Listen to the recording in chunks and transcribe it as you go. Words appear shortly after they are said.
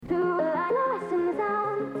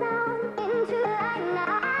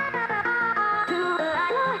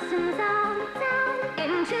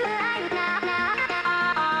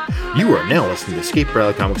You are now listening to Escape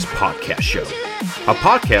Rally Comics Podcast Show, a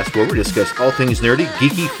podcast where we discuss all things nerdy,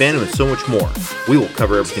 geeky, fandom, and so much more. We will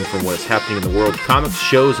cover everything from what is happening in the world of comics,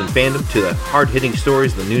 shows, and fandom to the hard-hitting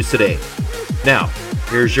stories of the news today. Now,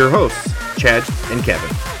 here's your hosts, Chad and Kevin.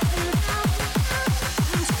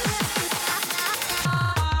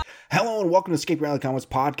 Hello and welcome to Escape Rally Comics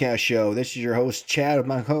Podcast Show. This is your host, Chad, with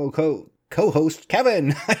my co-host,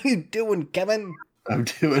 Kevin. How you doing, Kevin? I'm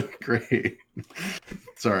doing great.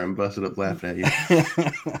 Sorry, I'm busted up laughing at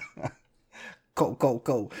you.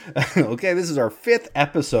 Go. Okay, this is our 5th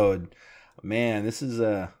episode. Man, this is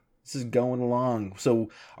going along.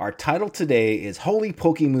 So our title today is Holy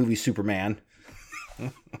Poke Movie Superman.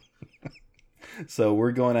 So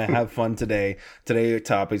we're going to have fun today. Today, our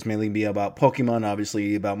topics mainly be about Pokemon,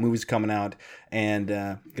 obviously, about movies coming out, and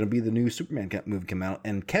going to be the new Superman movie come out.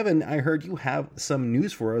 And Kevin, I heard you have some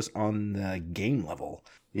news for us on the game level.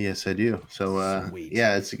 Yes, I do. So, Sweet.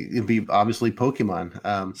 yeah, it'd be obviously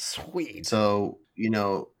Pokemon. Sweet. So,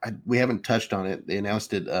 we haven't touched on it. They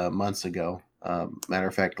announced it months ago. Matter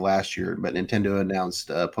of fact, last year. But Nintendo announced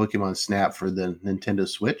Pokemon Snap for the Nintendo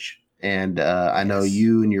Switch. And I know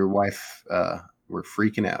you and your wife were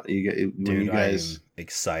freaking out. When you guys I am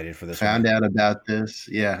excited for this. Found out about this.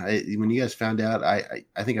 Yeah, when you guys found out, I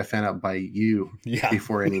think I found out by you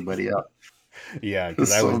before anybody else. Yeah,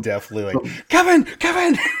 because I was definitely like, Kevin!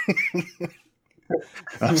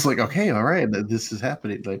 I was like, okay, all right, this is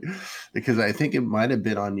happening. Like, because I think it might have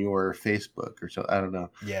been on your Facebook or so. I don't know.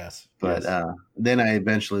 Yes. But then I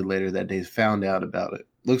eventually later that day found out about it.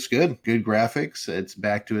 Looks good graphics. It's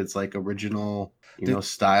back to its like original,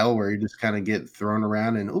 style where you just kind of get thrown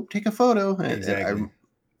around and take a photo. Exactly.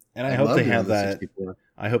 And I hope they have that. 64.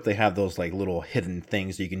 I hope they have those like little hidden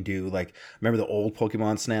things you can do. Like, remember the old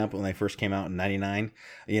Pokemon Snap when they first came out in '99?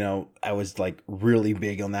 I was like really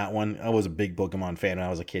big on that one. I was a big Pokemon fan when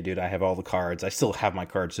I was a kid, dude. I have all the cards. I still have my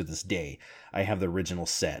cards to this day. I have the original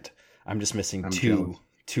set. I'm just missing two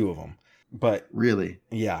of them. But really,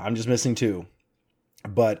 yeah, I'm just missing 2.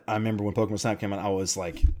 But I remember when Pokemon Snap came out, I was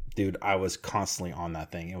like, dude, I was constantly on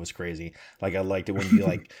that thing. It was crazy. Like, I liked it when you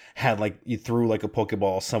you threw like a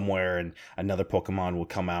Pokeball somewhere and another Pokemon would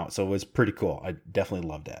come out. So it was pretty cool. I definitely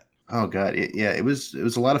loved that. Oh God. It was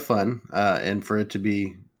a lot of fun. And for it to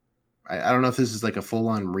be, I don't know if this is like a full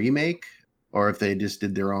on remake or if they just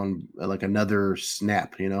did their own, like another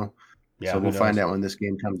Snap, Yeah, so we'll find out when this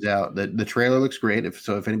game comes out. The trailer looks great. If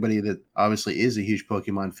anybody that obviously is a huge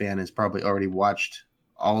Pokemon fan has probably already watched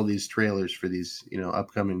all of these trailers for these,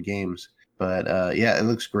 upcoming games. But it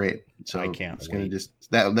looks great. So I can't it's wait.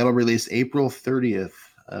 Gonna that'll release April 30th.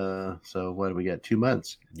 So what do we got? 2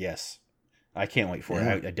 months. Yes. I can't wait for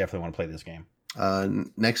it. I definitely want to play this game.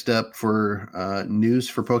 Next up for news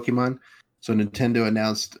for Pokemon. So Nintendo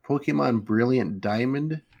announced Pokemon Brilliant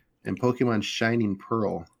Diamond and Pokemon Shining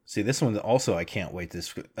Pearl. See, this one also I can't wait.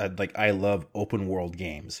 I love open world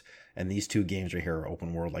games, and these 2 games right here are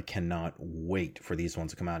open world. I cannot wait for these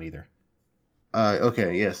ones to come out either.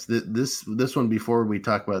 Okay, yes. This one, before we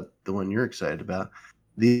talk about the one you're excited about,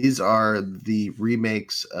 these are the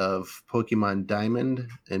remakes of Pokemon Diamond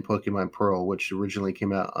and Pokemon Pearl, which originally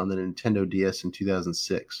came out on the Nintendo DS in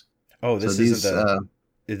 2006. Oh, this is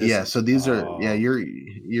so these are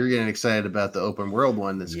you're getting excited about the open world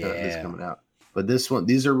one that's coming out. But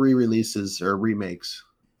these are re-releases or remakes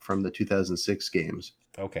from the 2006 games.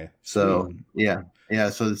 Okay. So yeah.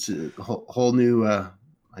 So it's a whole new, I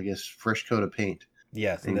guess, fresh coat of paint.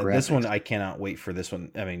 Yeah. This one I cannot wait for. This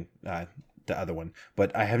one. I mean, the other one.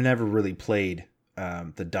 But I have never really played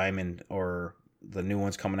the Diamond or the new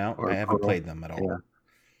ones coming out. I haven't played them at all. Yeah.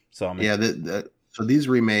 So so these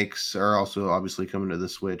remakes are also obviously coming to the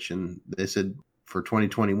Switch, and they said for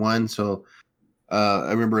 2021. So.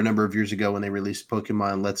 I remember a number of years ago when they released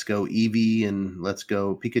Pokemon Let's Go Eevee and Let's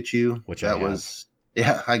Go Pikachu.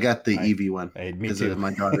 I got the Eevee one. Me too.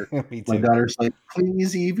 My daughter. Me too. My daughter's like,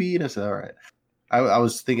 please Eevee, and I said, all right. I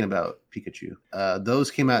was thinking about Pikachu.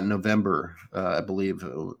 Those came out in November, I believe.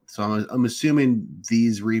 So I'm assuming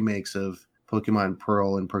these remakes of Pokemon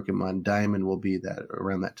Pearl and Pokemon Diamond will be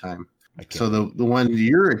around that time. So the one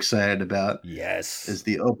you're excited about, is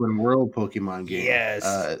the open world Pokemon game. Yes,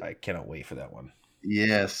 I cannot wait for that one.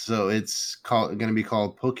 Yes, so it's going to be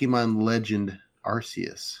called Pokemon Legend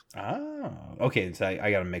Arceus. Oh, okay. So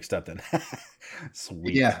I got them mixed up then.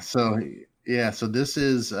 Sweet. Yeah. So this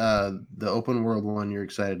is the open world one you're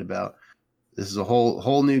excited about. This is a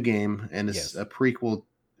whole new game, and it's a prequel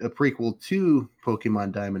to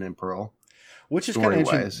Pokemon Diamond and Pearl. Which is kind of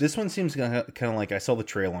interesting. This one seems kind of like, I saw the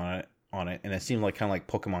trailer on it, and it seemed like kind of like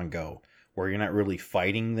Pokemon Go, where you're not really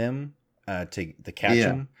fighting them to catch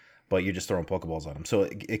them, but you're just throwing Pokeballs on them. So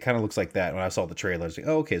it kind of looks like that. When I saw the trailer, I was like,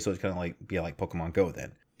 oh, okay, so it's kind of like be like Pokemon Go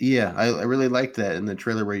then. Yeah, I really liked that in the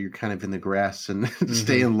trailer where you're kind of in the grass and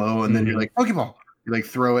staying low, and then you're like, Pokeball! You like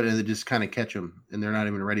throw it and they just kind of catch them, and they're not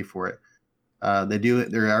even ready for it. They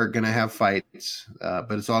are going to have fights,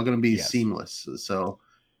 but it's all going to be seamless. So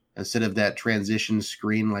instead of that transition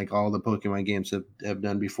screen like all the Pokemon games have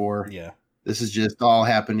done before, this is just all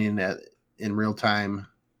happening in real time.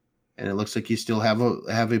 And it looks like you still have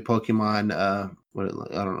a Pokemon.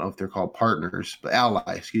 I don't know if they're called partners, but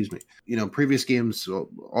ally. Excuse me. Previous games,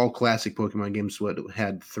 all classic Pokemon games,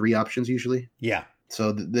 had 3 options usually. Yeah.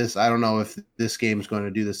 So this, I don't know if this game is going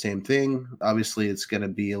to do the same thing. Obviously, it's going to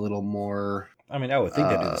be a little more. I mean, I would think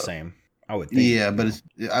they do the same. I would think. Yeah, but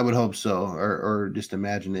I would hope so, or just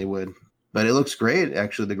imagine they would. But it looks great.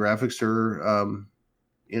 Actually, the graphics are,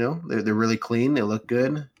 they're really clean. They look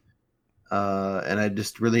good. And I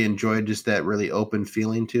just really enjoyed just that really open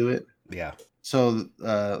feeling to it. Yeah. So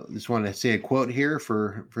just wanted to say a quote here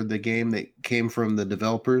for the game that came from the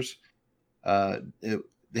developers.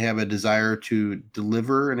 They have a desire to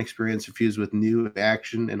deliver an experience infused with new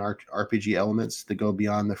action and RPG elements that go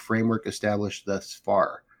beyond the framework established thus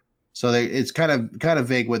far. So it's kind of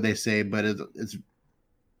vague what they say, but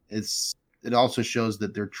it also shows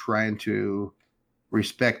that they're trying to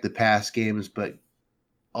respect the past games, but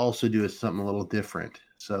also do something a little different.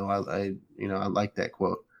 So I like that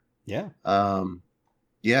quote. Yeah.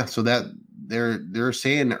 So that they're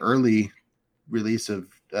saying early release of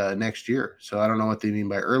next year. So I don't know what they mean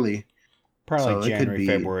by early. Probably like January,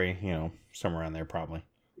 February, somewhere around there probably.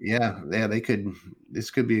 Yeah, this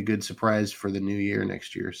could be a good surprise for the new year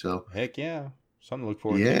next year. So heck yeah. Something to look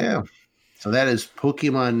forward to. Yeah. So that is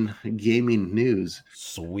Pokemon gaming news.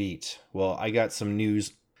 Sweet. Well, I got some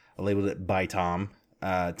news. I labeled it by Tom.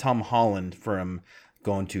 Tom Holland from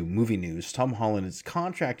going to movie news. Tom Holland's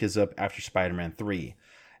contract is up after Spider-Man 3.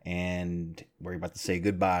 And we're about to say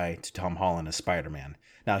goodbye to Tom Holland as Spider-Man.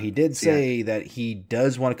 Now, he did say that he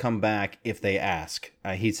does want to come back if they ask.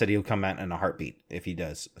 He said he'll come out in a heartbeat if he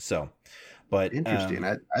does. So, but interesting.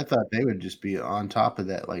 I thought they would just be on top of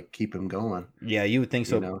that, like keep him going. Yeah, you would think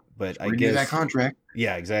so. But I guess that contract.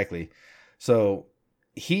 Yeah, exactly. So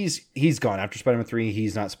he's gone after Spider-Man 3.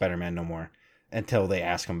 He's not Spider-Man no more until they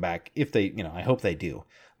ask him back. If they, I hope they do.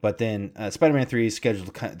 But then Spider-Man 3 is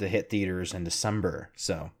scheduled to hit theaters in December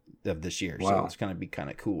of this year. Wow. So it's going to be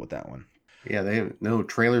kind of cool with that one. Yeah, they have no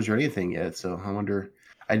trailers or anything yet. So I wonder.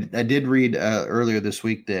 I did read earlier this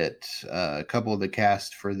week that a couple of the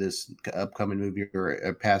cast for this upcoming movie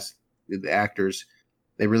or past the actors,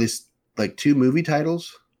 they released like 2 movie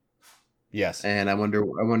titles. Yes. And I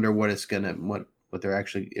wonder what it's going to, what they're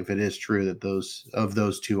actually, if it is true that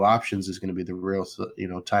those 2 options is going to be the real,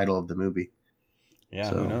 title of the movie. Yeah,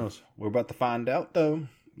 so, who knows? We're about to find out, though.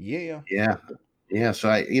 Yeah. Yeah.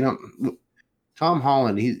 So Tom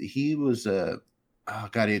Holland, he was you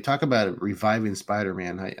talk about reviving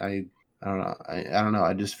Spider-Man. I don't know. I don't know.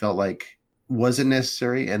 I just felt like wasn't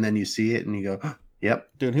necessary, and then you see it and you go, oh, "Yep,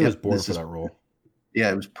 dude, he was born for that role."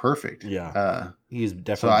 Yeah, it was perfect. Yeah, he's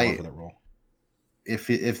definitely born for that role.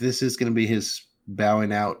 If this is going to be his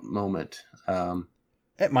bowing out moment,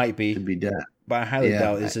 it might be to be done. But I highly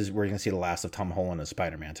doubt this is where you're going to see the last of Tom Holland as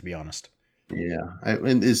Spider-Man, to be honest. Yeah. I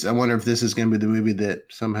wonder if this is going to be the movie that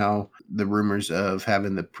somehow the rumors of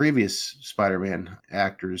having the previous Spider-Man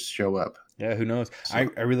actors show up. Yeah, who knows? So, I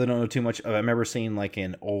really don't know too much. I remember seeing like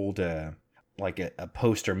an old, like a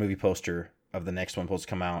poster, movie poster of the next one supposed to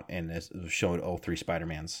come out, and it showed all 3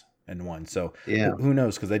 Spider-Mans in one. So yeah, who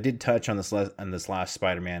knows? Because they did touch on this last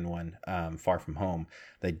Spider-Man one, Far From Home.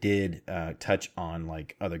 They did touch on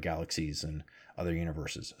like other galaxies and other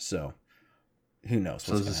universes. So who knows?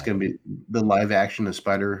 So is this going to be the live action of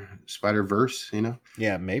Spider-Verse?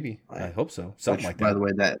 Yeah, maybe. I hope so. Something like that. By the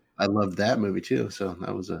way, that I loved that movie too. So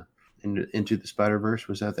that was Into the Spider-Verse.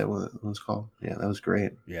 Was that what it was called? Yeah, that was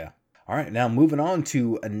great. Yeah. All right, now moving on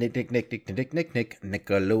to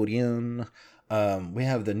Nickelodeon. We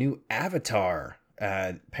have the new Avatar.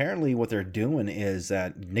 Apparently what they're doing is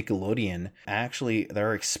that Nickelodeon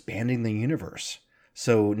they're expanding the universe.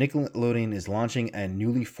 So Nickelodeon is launching a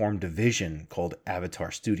newly formed division called Avatar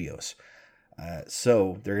Studios.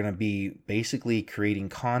 So they're going to be basically creating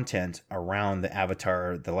content around the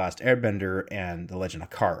Avatar, The Last Airbender, and The Legend of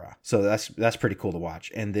Korra. So that's pretty cool to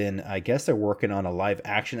watch. And then I guess they're working on a live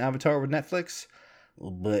action Avatar with Netflix,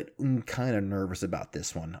 but I'm kind of nervous about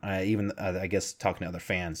this one. I guess talking to other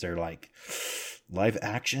fans, they're like, live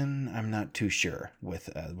action? I'm not too sure with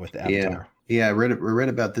Avatar. Yeah, I read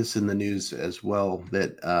about this in the news as well,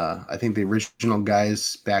 that I think the original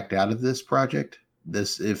guys backed out of this project.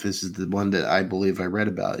 this is the one that I believe I read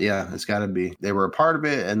about. Yeah, it's got to be. They were a part of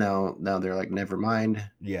it, and now they're like, never mind.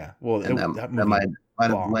 Yeah, well, and that might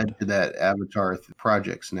have led to that Avatar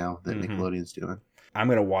projects now that Nickelodeon's doing. I'm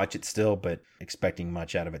gonna watch it still, but expecting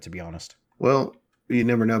much out of it, to be honest. Well, you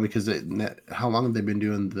never know, because how long have they been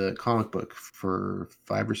doing the comic book? For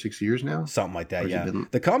 5 or 6 years now, something like that. Yeah,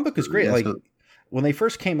 the comic book is great. Yeah, when they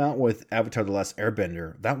first came out with Avatar: The Last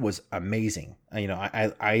Airbender, that was amazing. You know,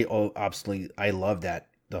 I obviously I loved that,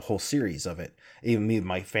 the whole series of it. Even me,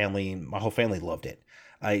 my whole family loved it.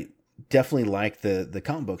 I definitely like the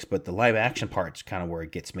comic books, but the live action part's kind of where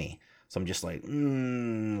it gets me. So I'm just like,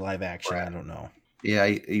 live action, right. I don't know.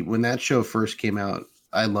 Yeah, when that show first came out,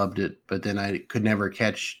 I loved it, but then I could never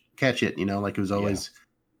catch it. You know, like it was always,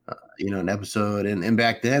 an episode. And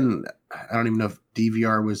back then, I don't even know if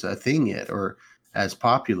DVR was a thing yet or as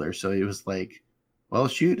popular. So it was like, well,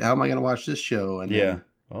 shoot, how am I going to watch this show? And then,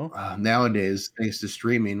 nowadays, thanks to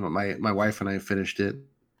streaming, my wife and I finished it,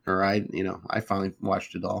 or I finally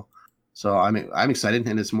watched it all. So I'm excited,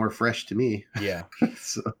 and it's more fresh to me. Yeah.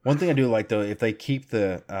 So. One thing I do like, though, if they keep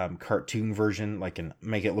the cartoon version, and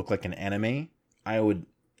make it look like an anime, that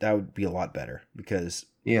would be a lot better, because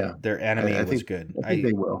their anime was good. I think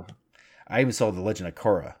they will. I even saw The Legend of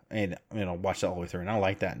Korra, and watched that all the way through, and I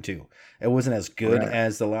like that too. It wasn't as good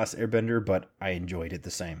as The Last Airbender, but I enjoyed it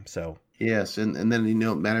the same. So yes, and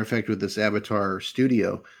then matter of fact, with this Avatar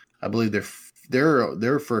studio, I believe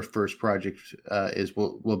their first project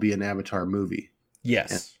will be an Avatar movie.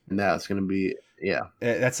 Yes, and that's going to be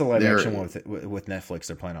that's a live action one with Netflix.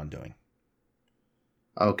 They're planning on doing.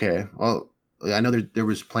 Okay, well, I know there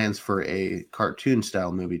was plans for a cartoon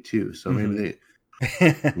style movie too, so maybe they.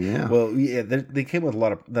 Yeah. Well, yeah, they came with a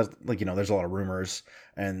lot of there's a lot of rumors,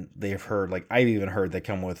 and they've heard, I've even heard they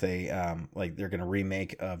come with a they're going to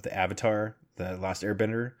remake of the Avatar, the Last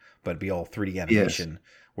Airbender, but it'd be all 3D animation,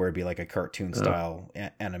 where it'd be like a cartoon style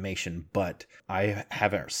animation. But I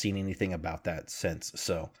haven't seen anything about that since,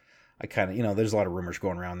 so I kind of there's a lot of rumors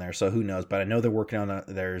going around there, so who knows? But I know they're working on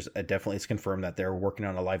definitely it's confirmed that they're working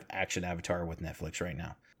on a live action Avatar with Netflix right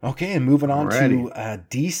now. Okay, and moving on to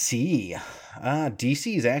DC.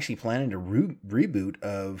 DC is actually planning a reboot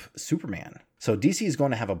of Superman. So DC is going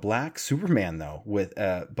to have a black Superman, though,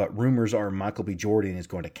 but rumors are Michael B. Jordan is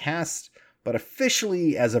going to cast, but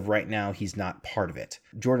officially, as of right now, he's not part of it.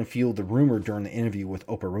 Jordan fueled the rumor during the interview with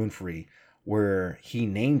Oprah Winfrey, where he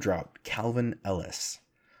name-dropped Calvin Ellis.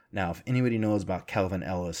 Now, if anybody knows about Calvin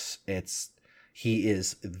Ellis, he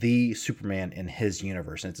is the Superman in his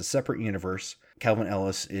universe, and it's a separate universe. Calvin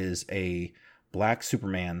Ellis is a black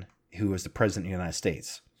Superman who is the president of the United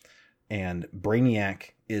States, and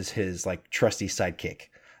Brainiac is his trusty sidekick,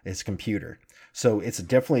 his computer. So it's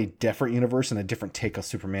definitely a different universe and a different take on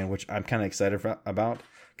Superman, which I'm kind of excited about,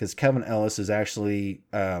 because Calvin Ellis is actually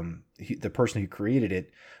the person who created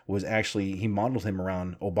it. He modeled him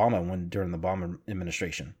around Obama during the Obama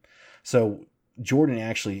administration. So Jordan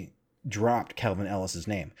actually dropped Calvin Ellis's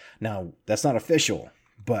name. Now, that's not official,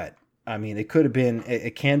 but I mean, it could have been,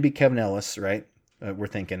 it can be Kevin Ellis, right? I'm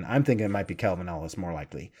thinking it might be Calvin Ellis more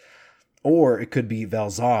likely. Or it could be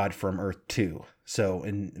Val-Zod from Earth 2. So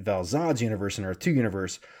in Val-Zod's universe, in Earth 2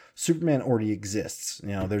 universe, Superman already exists.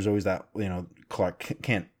 There's always that, Clark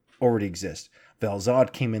Kent already exists.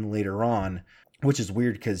 Val-Zod came in later on, which is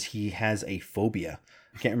weird because he has a phobia.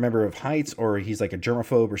 I can't remember of heights, or he's like a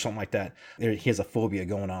germaphobe or something like that. He has a phobia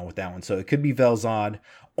going on with that one. So it could be Val-Zod,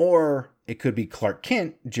 or it could be Clark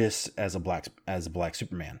Kent just as a black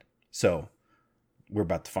Superman. So we're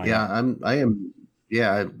about to find out. I'm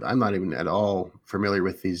not even at all familiar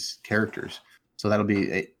with these characters. So that'll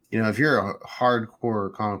be if you're a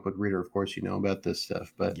hardcore comic book reader, of course you know about this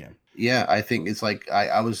stuff. But I think it's like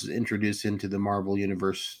I was introduced into the Marvel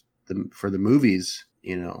universe for the movies.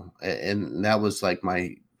 And that was like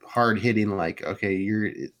my hard hitting, okay, you're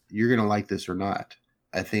going to like this or not.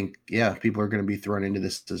 I think, people are going to be thrown into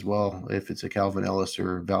this as well. If it's a Calvin Ellis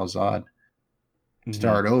or Val-Zod,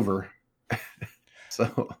 start over.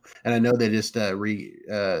 So, and I know they just, they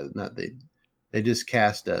just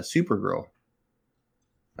cast Supergirl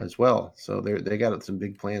as well. So they got some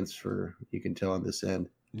big plans you can tell on this end.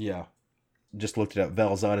 Yeah. Just looked it up.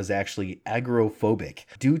 Val-Zod is actually agoraphobic.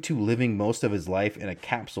 Due to living most of his life in a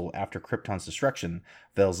capsule after Krypton's destruction,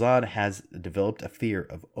 Val-Zod has developed a fear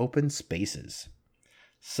of open spaces.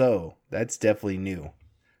 So that's definitely new.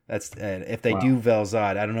 That's if they do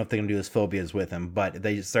Val-Zod, I don't know if they're gonna do his phobias with him, but if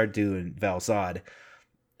they start doing Val-Zod,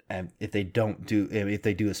 and if they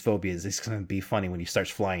do his phobias, it's gonna be funny when he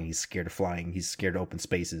starts flying. He's scared of flying. He's scared of open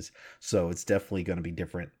spaces. So it's definitely gonna be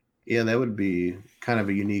different. Yeah, that would be kind of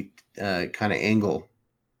a unique kind of angle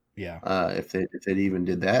Yeah. If they even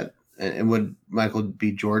did that. And would Michael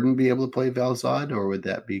B. Jordan be able to play Val-Zod, or would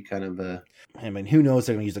that be kind of a... I mean, who knows?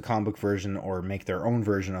 They're going to use the comic book version or make their own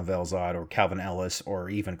version of Val-Zod or Calvin Ellis or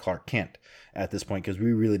even Clark Kent at this point, because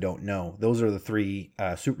we really don't know. Those are the three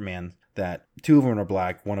Superman that 2 of them are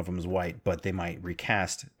black, 1 of them is white, but they might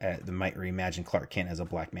recast, they might reimagine Clark Kent as a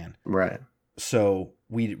black man. Right. So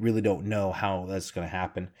we really don't know how that's going to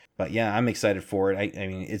happen. But yeah, I'm excited for it. I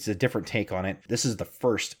mean, it's a different take on it. This is the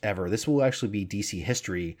first ever. This will actually be DC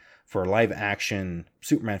history for a live action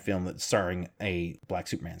Superman film that's starring a black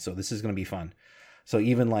Superman. So this is going to be fun. So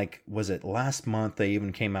even like, was it last month they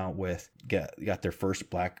even came out with, got their first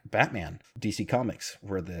black Batman, DC Comics,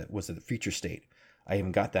 where was it the Future State? I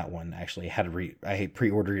even got that one. Actually, I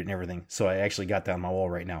pre-ordered it and everything. So I actually got that on my wall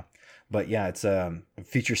right now. But yeah, it's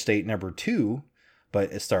Future State number 2,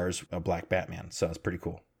 but it stars a black Batman. So it's pretty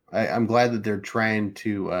cool. I'm glad that they're trying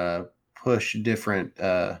to push different,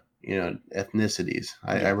 ethnicities.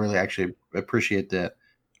 I really actually appreciate that.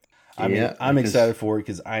 I'm excited for it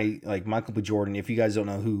because I like Michael B. Jordan. If you guys don't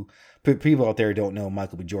know who, people out there don't know who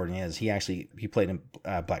Michael B. Jordan is, he played in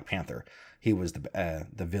Black Panther. He was the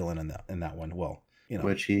villain in that one. Well,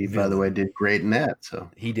 which he, by the way, did great in that. So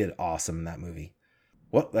he did awesome in that movie.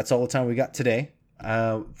 Well, that's all the time we got today.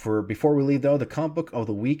 Before we leave, though, the comic book of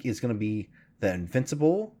the week is going to be The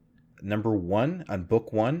Invincible, number 1 on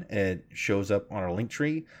book 1. It shows up on our link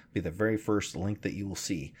tree. Be the very first link that you will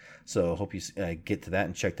see. So hope you get to that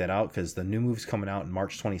and check that out, because the new movie's coming out on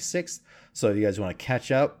March 26th. So if you guys want to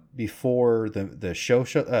catch up before the show,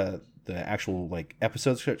 the actual like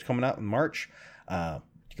episodes coming out in March,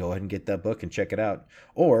 go ahead and get that book and check it out.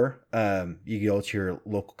 Or you go to your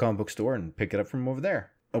local comic book store and pick it up from over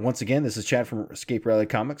there. Once again, this is Chad from Escape Reality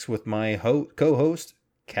Comics with my co-host,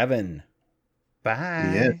 Kevin.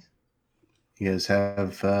 Bye. Yeah. You guys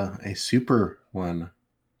have a super one.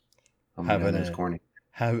 Oh my God, that's corny.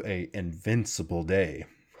 Have a invincible day.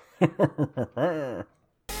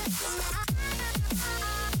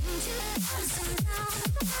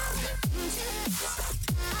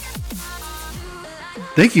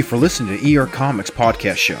 Thank you for listening to ER Comics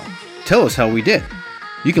Podcast Show. Tell us how we did.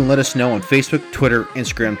 You can let us know on Facebook, Twitter,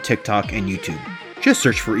 Instagram, TikTok, and YouTube. Just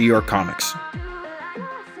search for ER Comics.